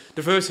think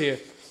the verse here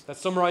that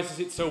summarizes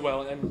it so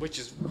well, and which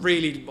is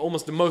really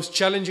almost the most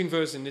challenging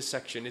verse in this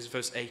section, is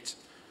verse 8.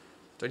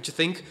 Don't you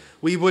think?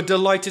 We were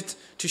delighted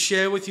to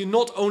share with you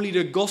not only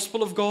the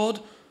gospel of God,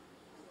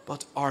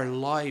 but our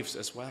lives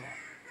as well.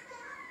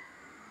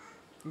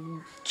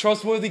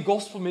 Trustworthy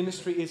gospel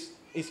ministry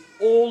is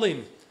all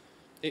in.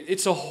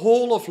 It's a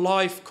whole of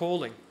life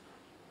calling.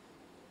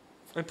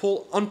 And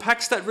Paul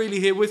unpacks that really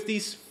here with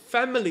these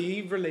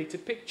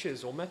family-related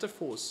pictures or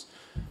metaphors.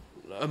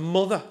 A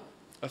mother,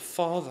 a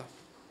father.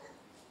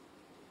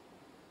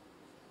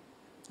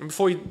 And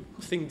before you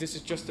think this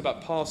is just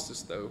about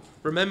pastors, though,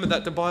 remember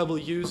that the Bible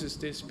uses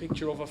this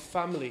picture of a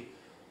family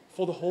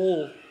for the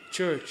whole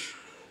church.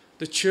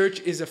 The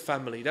church is a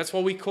family. That's why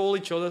we call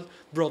each other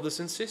brothers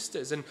and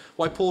sisters, and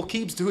why Paul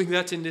keeps doing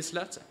that in this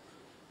letter.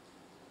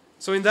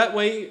 So in that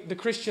way, the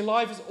Christian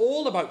life is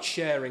all about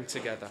sharing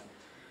together.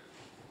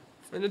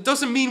 And it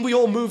doesn't mean we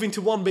all move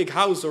into one big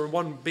house or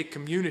one big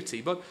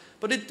community, but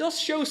it does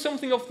show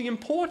something of the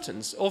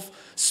importance of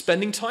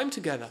spending time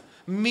together,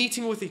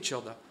 meeting with each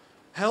other,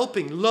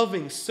 helping,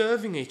 loving,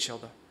 serving each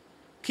other,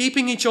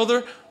 keeping each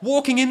other,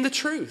 walking in the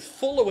truth,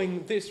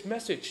 following this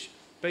message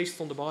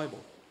based on the Bible.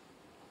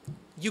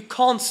 You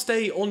can't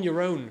stay on your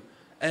own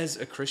as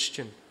a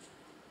Christian.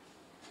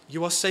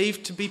 You are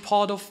saved to be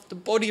part of the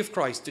body of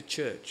Christ, the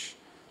church.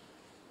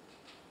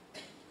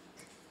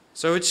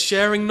 So it's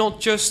sharing not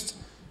just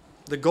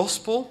the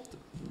gospel,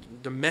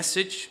 the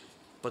message,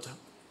 but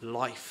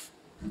life.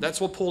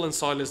 That's what Paul and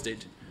Silas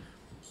did.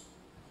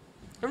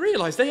 I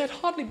realized they had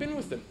hardly been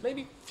with them,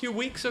 maybe a few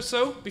weeks or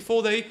so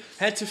before they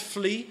had to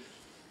flee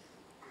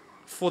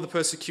for the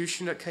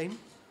persecution that came.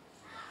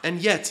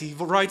 And yet, he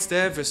writes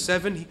there, verse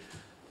 7,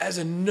 as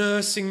a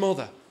nursing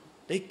mother,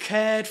 they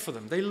cared for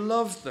them, they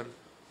loved them.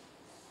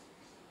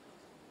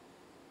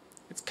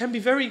 It can be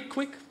very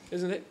quick,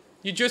 isn't it?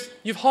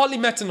 You've hardly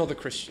met another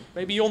Christian.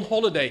 Maybe you're on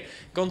holiday,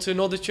 gone to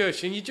another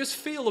church, and you just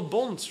feel a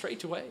bond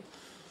straight away.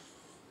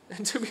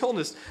 And to be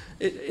honest,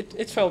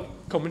 it felt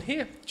common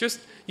here.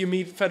 Just you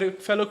meet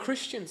fellow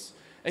Christians,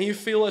 and you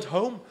feel at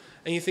home,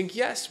 and you think,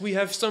 yes, we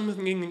have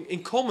something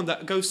in common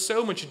that goes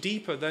so much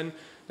deeper than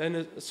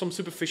some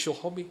superficial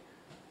hobby.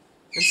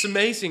 It's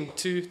amazing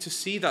to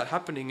see that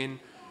happening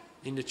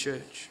in the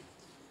church.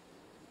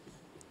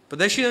 But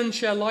they should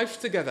share life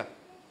together.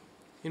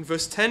 In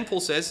verse 10, Paul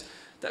says,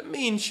 that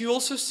means you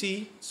also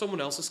see someone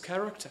else's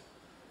character.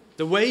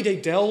 The way they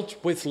dealt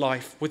with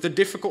life, with the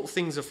difficult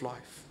things of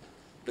life.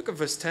 Look at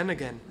verse 10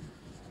 again.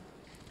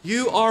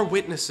 You are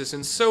witnesses,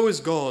 and so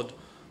is God,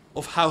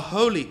 of how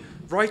holy,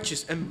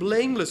 righteous, and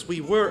blameless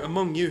we were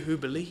among you who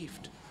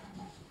believed.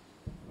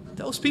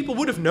 Those people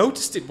would have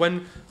noticed it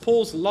when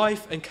Paul's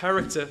life and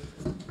character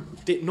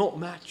did not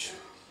match.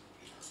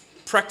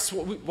 Practice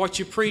what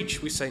you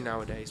preach, we say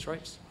nowadays,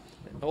 right?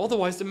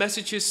 Otherwise, the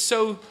message is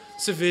so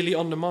severely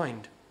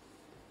undermined.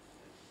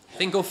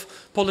 Think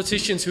of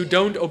politicians who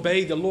don't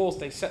obey the laws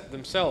they set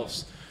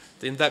themselves.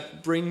 Didn't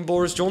that bring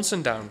Boris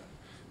Johnson down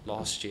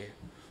last year?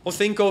 Or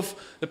think of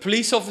the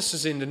police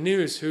officers in the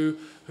news who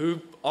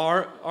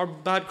are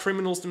bad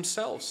criminals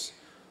themselves.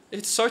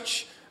 It's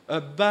such a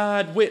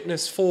bad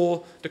witness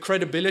for the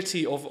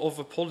credibility of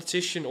a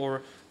politician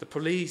or the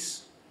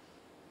police.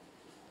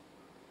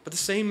 But the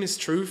same is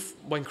true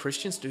when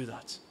Christians do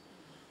that.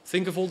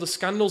 Think of all the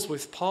scandals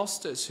with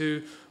pastors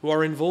who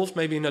are involved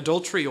maybe in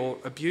adultery or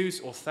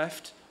abuse or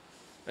theft.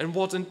 And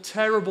what a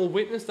terrible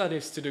witness that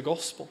is to the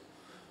gospel.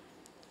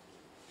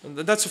 And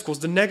that's, of course,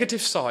 the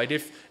negative side,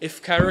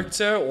 if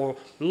character or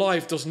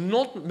life does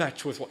not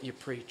match with what you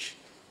preach.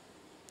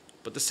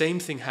 But the same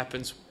thing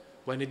happens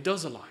when it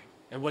does align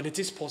and when it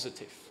is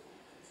positive.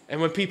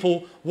 And when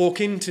people walk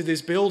into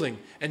this building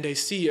and they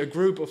see a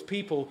group of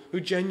people who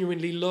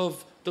genuinely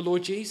love the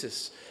Lord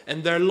Jesus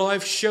and their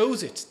life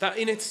shows it, that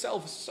in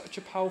itself is such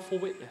a powerful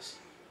witness.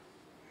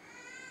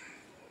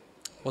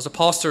 There was a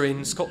pastor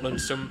in Scotland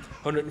some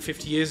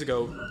 150 years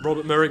ago,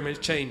 Robert Murray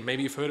McChain,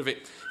 maybe you've heard of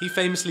it. He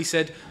famously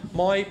said,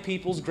 "My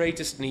people's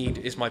greatest need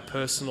is my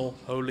personal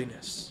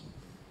holiness."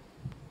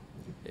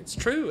 It's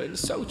true, and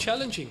it's so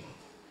challenging.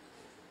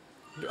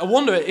 I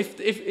wonder if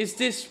is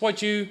this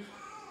what you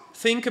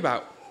think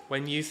about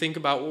when you think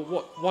about,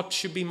 well, what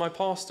should be my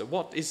pastor?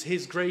 What is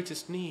his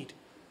greatest need?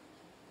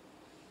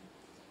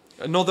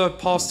 Another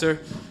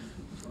pastor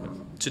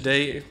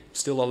today,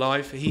 still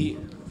alive, he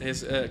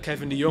is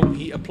Kevin de Jong.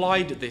 He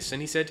applied this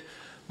and he said,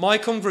 "My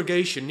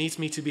congregation needs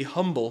me to be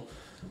humble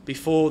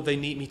before they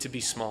need me to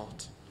be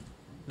smart.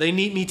 They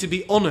need me to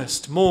be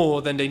honest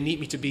more than they need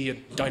me to be a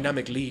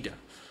dynamic leader.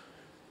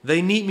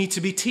 They need me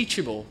to be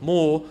teachable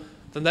more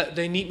than that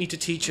they need me to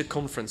teach at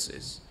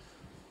conferences.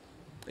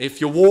 If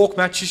your walk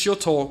matches your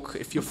talk,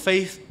 if your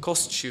faith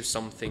costs you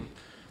something,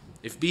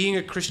 if being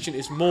a Christian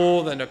is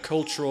more than a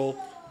cultural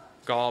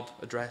garb,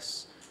 a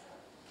dress,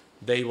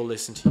 they will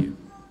listen to you."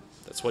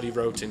 That's what he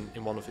wrote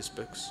in one of his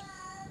books.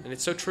 And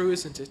it's so true,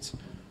 isn't it?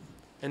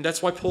 And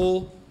that's why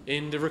Paul,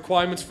 in the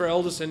requirements for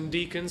elders and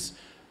deacons,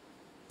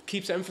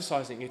 keeps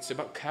emphasizing it's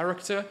about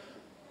character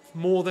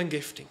more than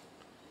gifting.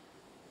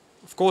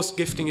 Of course,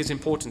 gifting is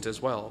important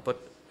as well,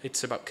 but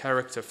it's about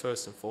character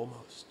first and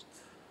foremost.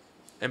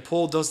 And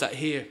Paul does that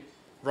here,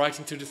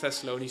 writing to the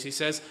Thessalonians. He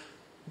says,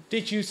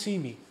 "Did you see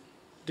me?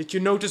 Did you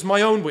notice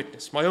my own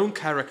witness, my own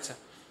character?"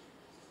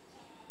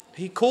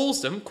 He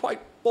calls them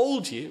quite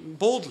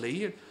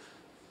boldly,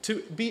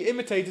 to be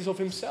imitators of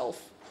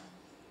himself.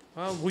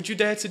 Well, would you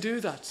dare to do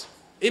that?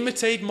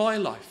 Imitate my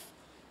life.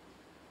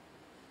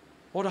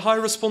 What a high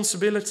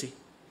responsibility.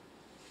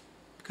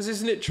 Because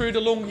isn't it true,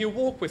 the longer you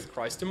walk with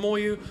Christ, the more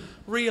you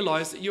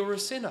realize that you're a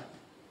sinner.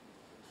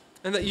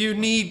 And that you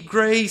need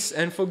grace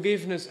and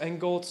forgiveness and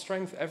God's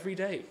strength every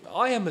day.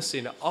 I am a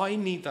sinner. I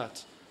need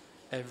that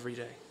every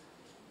day.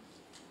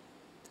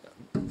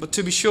 But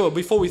to be sure,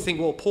 before we think,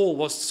 well, Paul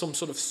was some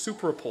sort of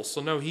super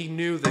apostle, no, he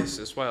knew this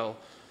as well.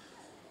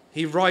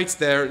 He writes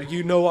there,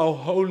 you know how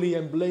holy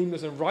and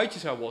blameless and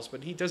righteous I was,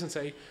 but he doesn't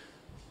say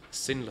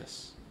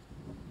sinless.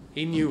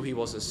 He knew he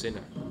was a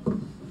sinner.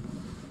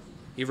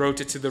 He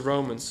wrote it to the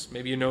Romans.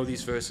 Maybe you know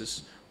these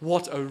verses.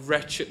 What a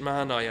wretched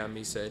man I am,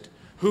 he said.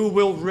 Who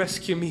will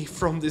rescue me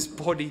from this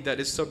body that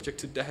is subject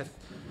to death?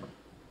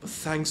 But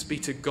thanks be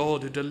to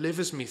God who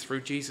delivers me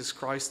through Jesus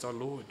Christ our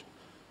Lord.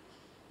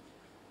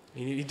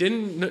 He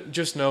didn't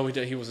just know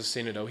that he was a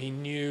sinner, though. He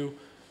knew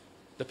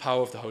the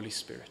power of the Holy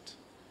Spirit,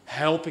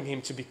 helping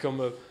him to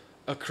become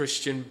a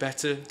Christian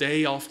better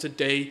day after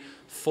day,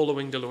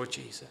 following the Lord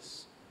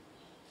Jesus.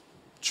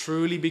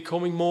 Truly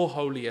becoming more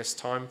holy as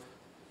time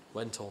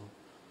went on.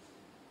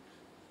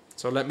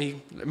 So let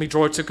me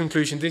draw it to a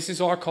conclusion. This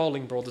is our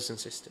calling, brothers and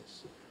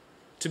sisters,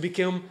 to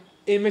become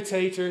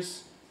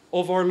imitators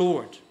of our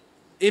Lord,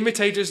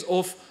 imitators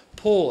of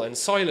Paul and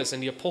Silas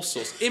and the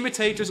apostles,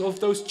 imitators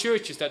of those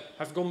churches that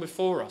have gone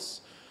before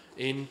us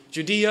in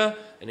Judea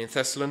and in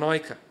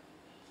Thessalonica,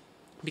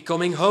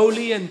 becoming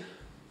holy and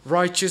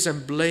righteous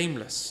and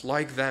blameless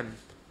like them,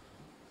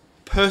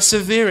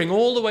 persevering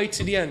all the way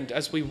to the end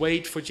as we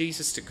wait for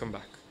Jesus to come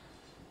back.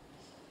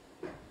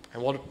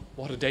 And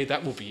what a day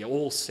that will be.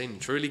 All sin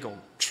truly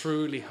gone,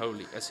 truly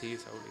holy as he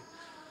is holy.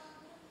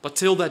 But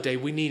till that day,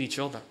 we need each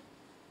other.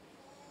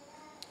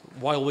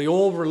 While we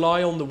all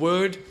rely on the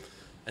word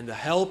and the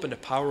help and the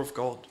power of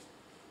God.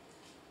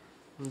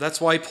 And that's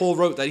why Paul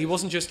wrote that he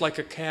wasn't just like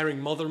a caring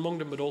mother among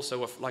them, but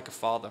also like a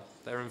father.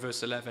 There in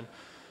verse 11.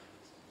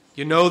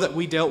 You know that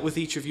we dealt with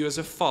each of you as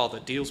a father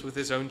deals with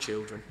his own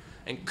children,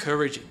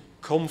 encouraging,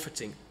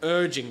 comforting,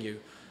 urging you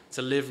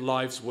to live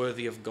lives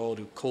worthy of God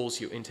who calls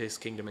you into his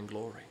kingdom and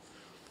glory.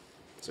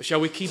 So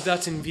shall we keep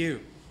that in view?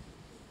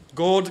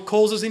 God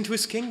calls us into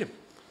his kingdom.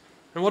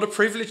 And what a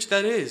privilege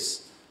that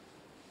is.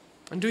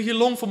 And do you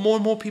long for more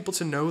and more people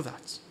to know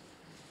that?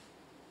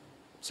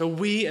 So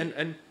we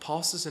and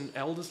pastors and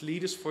elders,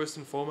 leaders first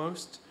and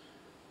foremost,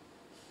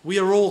 we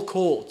are all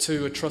called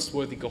to a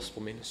trustworthy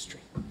gospel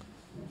ministry.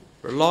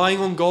 Relying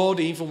on God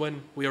even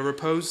when we are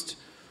opposed,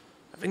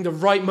 having the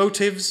right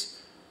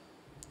motives,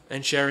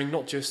 and sharing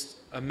not just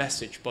a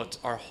message but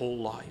our whole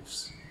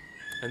lives.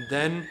 And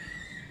then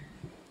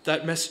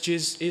that message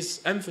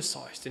is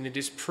emphasized and it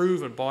is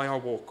proven by our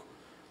walk.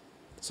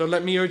 So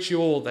let me urge you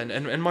all then,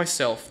 and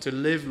myself, to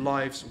live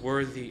lives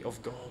worthy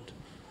of God.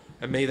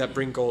 And may that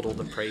bring God all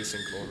the praise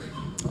and glory.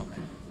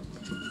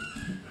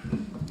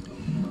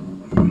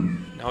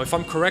 Amen. Now, if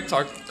I'm correct,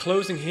 our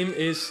closing hymn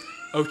is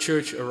O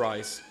Church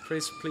Arise.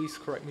 Chris, please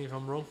correct me if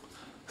I'm wrong.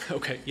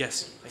 Okay,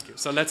 yes, thank you.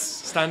 So let's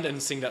stand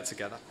and sing that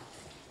together.